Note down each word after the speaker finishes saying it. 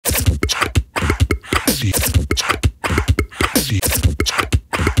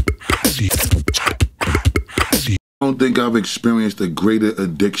don't think I've experienced a greater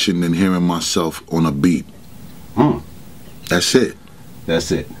addiction than hearing myself on a beat. That's it.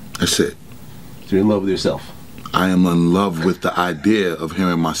 That's it. That's it. So you're in love with yourself. I am in love with the idea of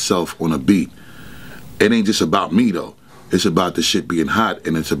hearing myself on a beat. It ain't just about me though. It's about the shit being hot,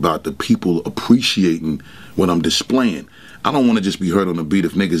 and it's about the people appreciating what I'm displaying. I don't want to just be heard on the beat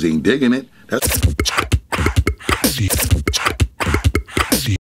if niggas ain't digging it. That's...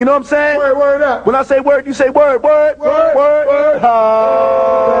 You know what I'm saying? Word up. When I say word, you say word. Word. You know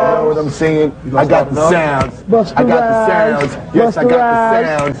what I'm saying? I got the sounds. I got the sounds. Yes, I got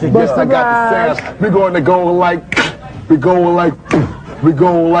the sounds. Yes, I got the sounds. We're going to go like, we go like, we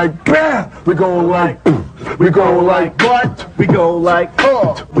go like, we go like, we go like what? We go like,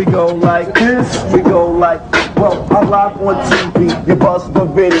 we go like this. We go like, well, I'm live on TV. You bust the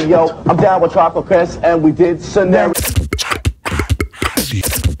video. I'm down with Tropical Crest, and we did scenario.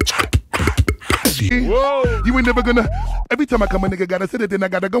 Whoa. You ain't never gonna. Every time I come, a nigga gotta sit it, then I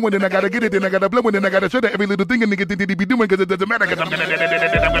gotta go, and then I gotta get it, then I gotta blow, and then I gotta shut it. Every little thing a nigga think he be doing, cause it doesn't matter, cause I'm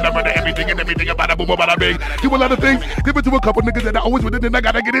gonna run everything and everything about a boom, about a big. Do a lot of things, different to a couple niggas that I always with it, then I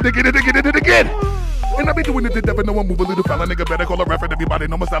gotta get it again. And I be doing it to death, and no one move a little fella, nigga better call a reference. Everybody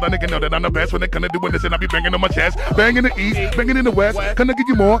know my style, nigga know that I'm the best when they come to doing this, and I be banging on my chest, banging in the east, banging in the west. Can I give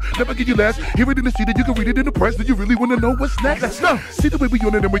you more? Never give you less. Hear it in the city, you can read it in the press. Do you really wanna know what's next? Let's go. See the way we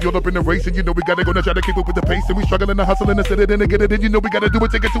on it, and we all up in the race, and you know we gotta go and try to keep up with the pace, and we struggling to hustle and to sit it and to get it, and you know we gotta do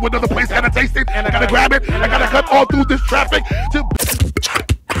it to get to another place. Gotta taste it, and I gotta grab it, I gotta cut all through this traffic.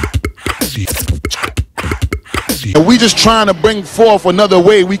 And we just trying to bring forth another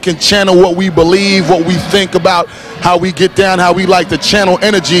way we can channel what we believe, what we think about, how we get down, how we like to channel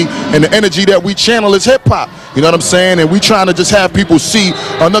energy, and the energy that we channel is hip-hop. You know what I'm saying? And we trying to just have people see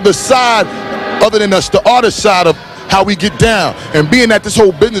another side other than us, the artist side of how we get down. And being that this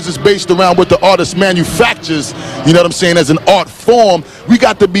whole business is based around what the artist manufactures, you know what I'm saying, as an art form, we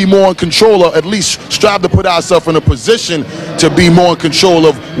got to be more in control, or at least strive to put ourselves in a position to be more in control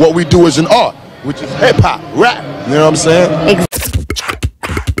of what we do as an art, which is hip-hop, rap, you know what I'm saying?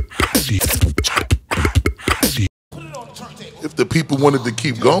 If the people wanted to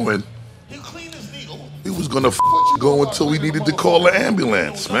keep going, we was gonna go until we needed to call an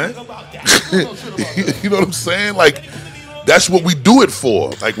ambulance, man. You know what I'm saying? Like, that's what we do it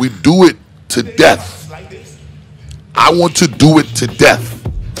for. Like, we do it to death. I want to do it to death.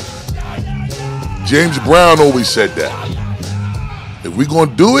 James Brown always said that. If we're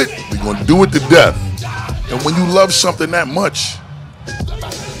gonna do it, we're gonna do it to death. And when you love something that much,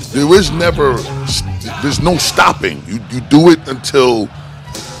 there's no stopping. You do it until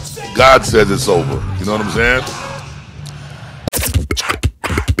God says it's over. You know what I'm saying?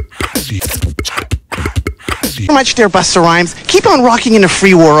 So much, dear Busta Rhymes. Keep on rocking in the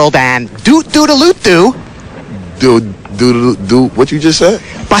free world and do-do-do-loot-do. Do what you just said?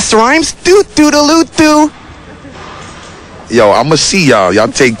 Busta Rhymes, do-do-do-loot-do. Yo, I'ma see y'all. Y'all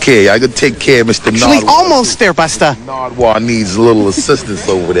take care. Y'all can take care of Mr. Nardwar. Actually, almost there, Busta. Nardwar needs a little assistance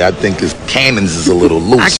over there. I think his cannons is a little loose.